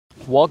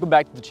Welcome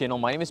back to the channel.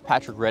 My name is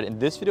Patrick Red. In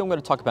this video, I'm going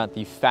to talk about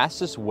the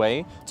fastest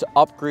way to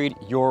upgrade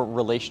your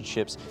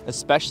relationships,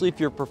 especially if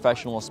you're a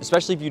professional,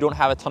 especially if you don't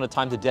have a ton of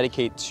time to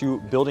dedicate to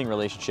building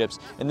relationships.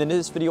 And then in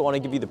this video, I want to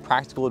give you the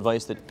practical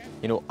advice that,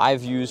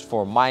 I've used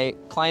for my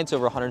clients,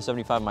 over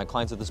 175 of my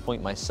clients at this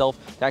point,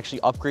 myself, to actually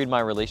upgrade my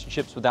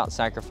relationships without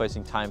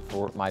sacrificing time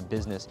for my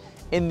business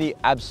in the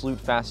absolute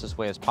fastest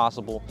way as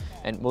possible.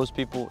 And most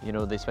people,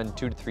 they spend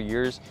 2 to 3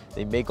 years,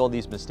 they make all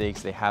these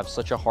mistakes, they have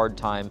such a hard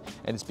time,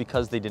 and it's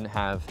because they didn't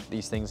have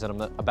these things that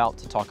I'm about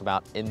to talk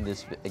about in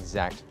this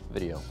exact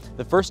video.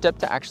 The first step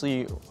to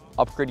actually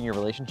upgrading your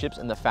relationships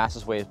in the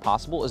fastest way as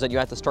possible is that you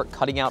have to start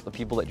cutting out the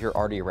people that you're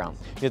already around.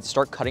 You have to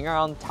start cutting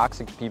around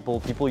toxic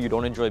people you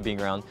don't enjoy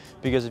being around,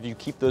 because if you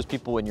keep those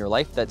people in your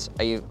life, that's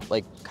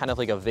kind of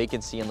like a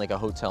vacancy in like a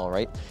hotel,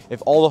 right?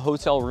 If all the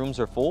hotel rooms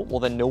are full, well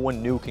then no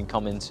one new can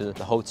come into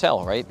the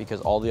hotel, right?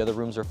 Because all the other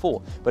rooms are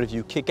full. But if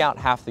you kick out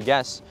half the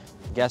guests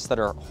that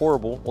are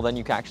horrible, well then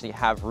you can actually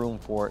have room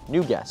for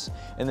new guests.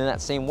 And in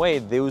that same way,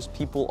 those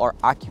people are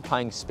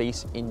occupying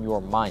space in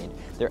your mind.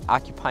 They're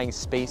occupying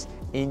space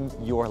in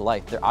your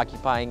life. They're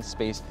occupying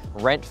space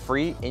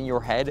rent-free in your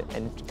head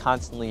and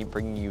constantly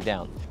bringing you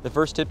down. The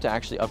first tip to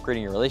actually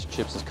upgrading your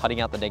relationships is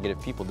cutting out the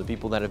negative people, the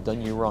people that have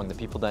done you wrong, the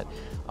people that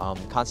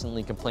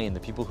constantly complain, the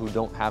people who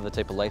don't have the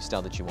type of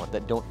lifestyle that you want,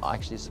 that don't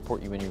actually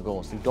support you in your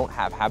goals, who don't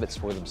have habits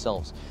for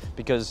themselves.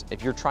 Because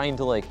if you're trying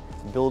to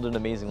build an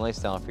amazing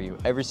lifestyle for you,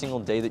 every single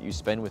day that you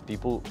spend with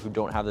people who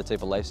don't have the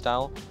type of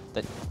lifestyle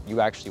that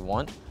you actually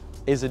want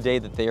is a day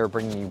that they are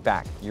bringing you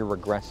back. You're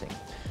regressing.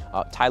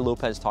 Tai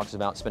Lopez talks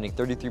about spending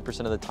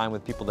 33% of the time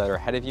with people that are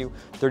ahead of you,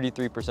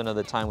 33% of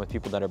the time with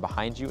people that are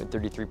behind you, and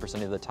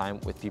 33% of the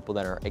time with people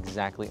that are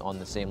exactly on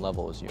the same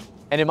level as you.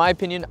 And in my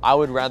opinion, I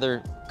would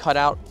rather cut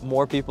out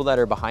more people that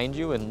are behind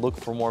you and look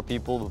for more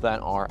people that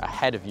are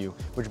ahead of you,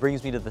 which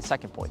brings me to the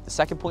second point. The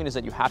second point is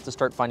that you have to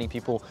start finding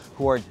people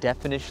who are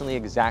definitionally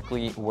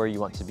exactly where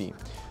you want to be.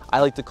 I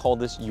like to call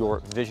this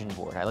your vision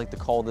board. I like to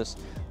call this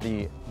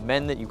the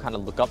men that you kind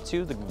of look up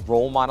to, the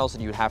role models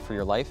that you have for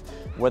your life,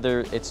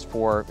 whether it's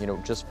for,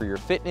 just for your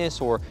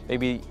fitness, or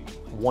maybe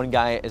one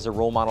guy is a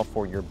role model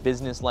for your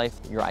business life,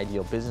 your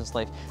ideal business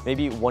life.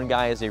 Maybe one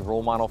guy is a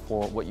role model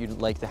for what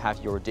you'd like to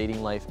have your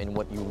dating life and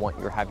what you want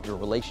have your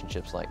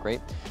relationships like, right?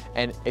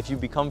 And if you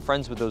become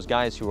friends with those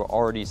guys who are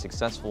already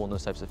successful in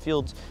those types of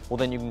fields, well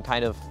then you can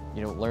kind of,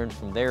 learn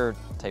from their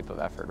type of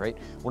effort, right?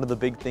 One of the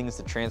big things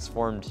that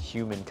transformed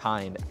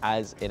humankind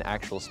as an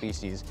actual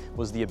species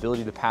was the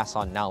ability to pass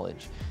on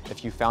knowledge.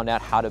 If you found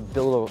out how to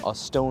build a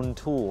stone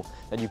tool,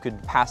 then you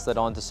could pass that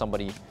on to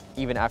somebody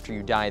even after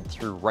you died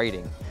through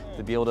writing,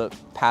 to be able to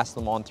pass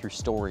them on through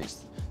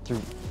stories,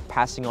 through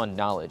passing on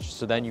knowledge,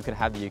 so then you can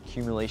have the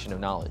accumulation of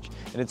knowledge.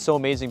 And it's so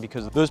amazing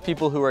because those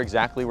people who are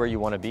exactly where you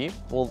want to be,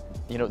 well,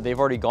 they've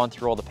already gone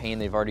through all the pain,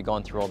 they've already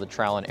gone through all the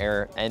trial and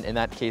error, and in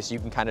that case, you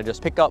can kind of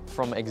just pick up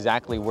from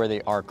exactly where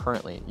they are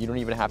currently. You don't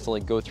even have to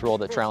go through all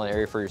the trial and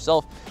error for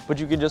yourself, but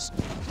you can just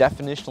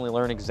definitionally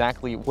learn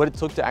exactly what it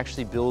took to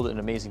actually build an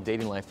amazing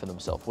dating life for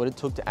themselves, what it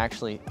took to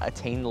actually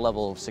attain the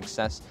level of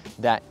success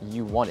that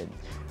you wanted.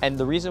 And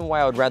the reason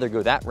why I would rather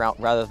go that route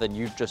rather than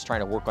you just trying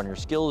to work on your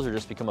skills or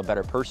just become a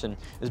better person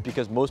is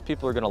because most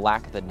people are going to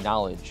lack the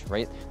knowledge,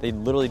 right? They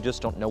literally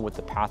just don't know what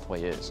the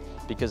pathway is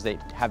because they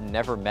have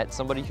never met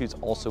somebody who's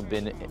also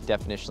been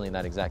definitionally in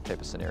that exact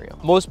type of scenario.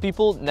 Most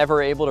people never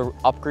are able to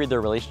upgrade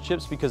their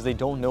relationships because they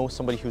don't know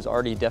somebody who's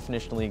already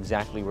definitionally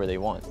exactly where they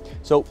want.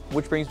 So,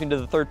 which brings me to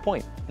the third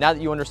point. Now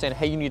that you understand,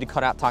 hey, you need to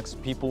cut out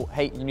toxic people,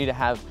 hey, you need to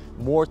have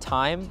more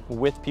time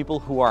with people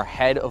who are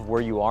ahead of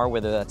where you are,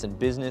 whether that's in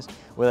business,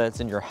 whether that's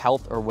in your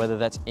health, or whether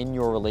that's in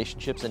your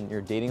relationships and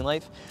your dating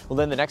life. Well,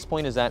 then the next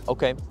point is that,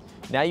 okay,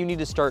 now you need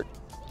to start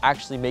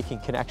actually making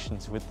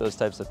connections with those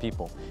types of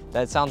people.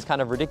 That sounds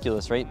kind of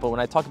ridiculous, right? But when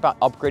I talk about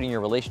upgrading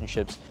your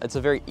relationships, it's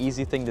a very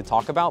easy thing to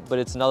talk about, but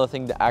it's another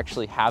thing to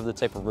actually have the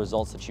type of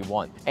results that you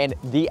want. And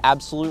the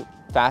absolute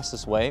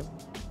fastest way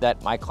that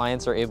my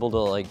clients are able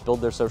to build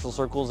their social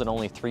circles in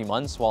only 3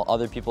 months, while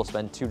other people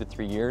spend 2 to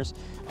 3 years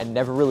and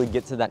never really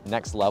get to that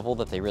next level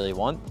that they really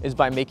want, is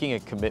by making a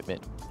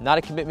commitment. Not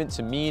a commitment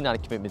to me, not a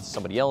commitment to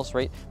somebody else,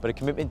 right? But a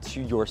commitment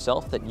to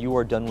yourself that you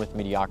are done with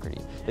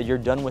mediocrity, that you're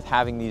done with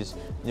having these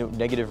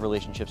negative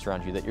relationships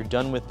around you, that you're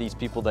done with these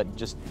people that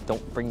just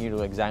don't bring you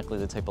to exactly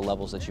the type of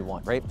levels that you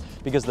want, right?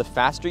 Because the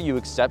faster you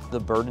accept the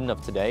burden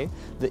of today,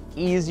 the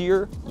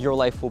easier your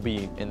life will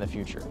be in the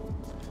future.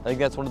 I think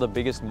that's one of the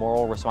biggest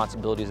moral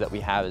responsibilities that we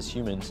have as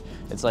humans.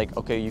 It's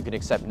okay, you can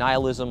accept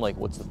nihilism,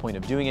 what's the point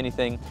of doing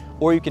anything?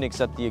 Or you can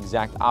accept the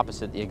exact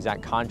opposite, the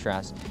exact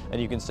contrast,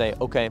 and you can say,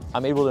 okay,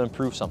 I'm able to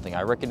improve something.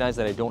 I recognize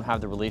that I don't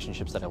have the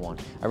relationships that I want.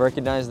 I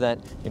recognize that,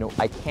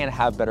 I can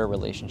have better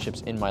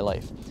relationships in my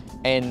life.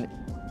 And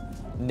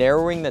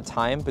narrowing the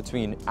time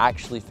between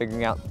actually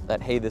figuring out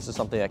that, hey, this is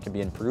something that can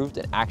be improved,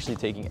 and actually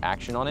taking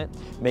action on it,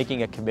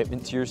 making a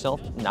commitment to yourself,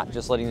 not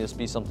just letting this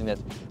be something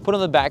that's put on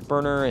the back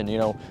burner and,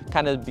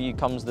 kind of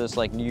becomes this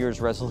New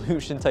Year's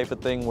resolution type of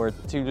thing where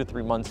 2 to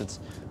 3 months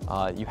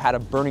you had a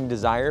burning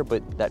desire,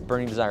 but that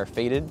burning desire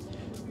faded.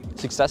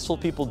 Successful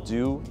people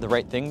do the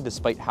right thing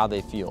despite how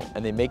they feel,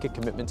 and they make a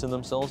commitment to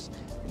themselves,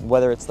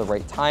 whether it's the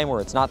right time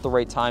or it's not the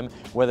right time,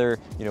 whether,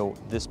 you know,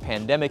 this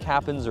pandemic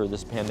happens or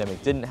this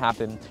pandemic didn't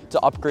happen, to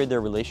upgrade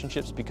their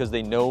relationships, because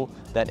they know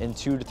that in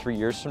 2 to 3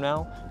 years from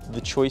now,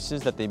 the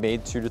choices that they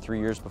made 2 to 3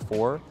 years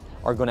before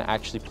are going to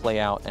actually play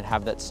out and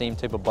have that same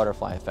type of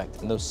butterfly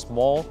effect. And those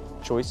small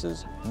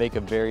choices make a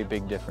very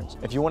big difference.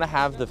 If you want to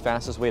have the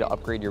fastest way to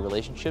upgrade your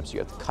relationships, you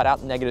have to cut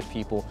out negative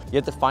people. You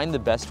have to find the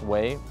best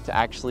way to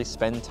actually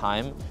spend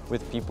time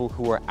with people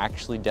who are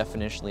actually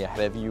definitionally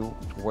ahead of you,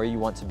 where you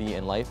want to be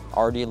in life,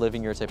 already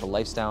living your type of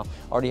lifestyle,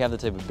 already have the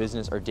type of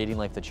business or dating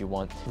life that you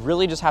want. You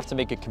really just have to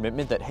make a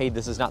commitment that, hey,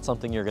 this is not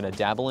something you're going to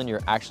dabble in.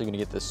 You're actually going to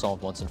get this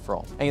solved once and for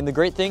all. And the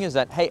great thing is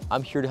that, hey,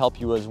 I'm here to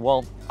help you as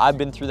well. I've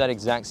been through that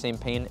exact same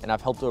pain, and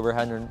I've helped over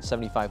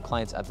 175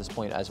 clients at this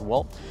point as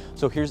well.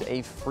 So here's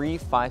a free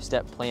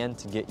 5-step plan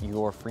to get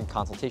your free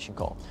consultation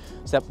call.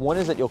 Step 1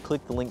 is that you'll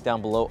click the link down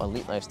below,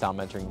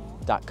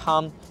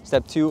 elitelifestylementoring.com.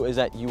 Step 2 is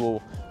that you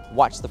will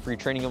watch the free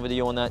training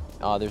video on that.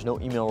 There's no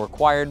email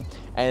required.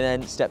 And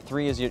then step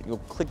 3 is you'll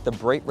click the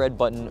bright red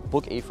button,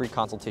 book a free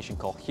consultation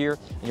call here,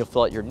 and you'll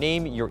fill out your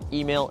name, your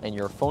email, and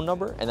your phone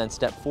number. And then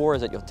step 4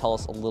 is that you'll tell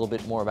us a little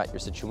bit more about your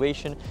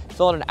situation.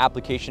 Fill out an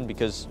application,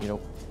 because, you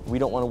know, we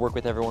don't want to work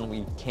with everyone.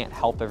 We can't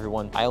help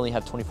everyone. I only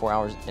have 24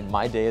 hours in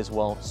my day as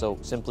well. So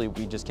simply,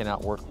 we just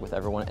cannot work with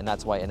everyone. And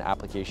that's why an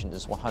application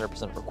is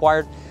 100%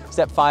 required.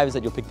 Step 5 is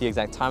that you'll pick the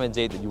exact time and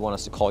date that you want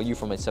us to call you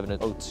from a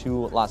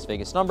 702 Las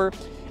Vegas number.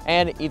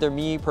 And either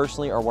me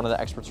personally or one of the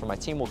experts from my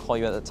team will call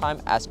you at the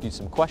time, ask you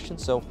some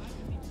questions. So,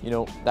 you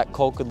know, that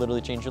call could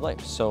literally change your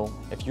life. So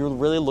if you're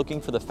really looking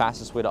for the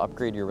fastest way to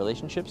upgrade your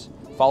relationships,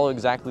 follow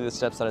exactly the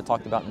steps that I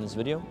talked about in this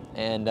video.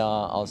 And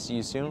I'll see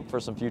you soon for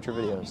some future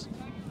videos.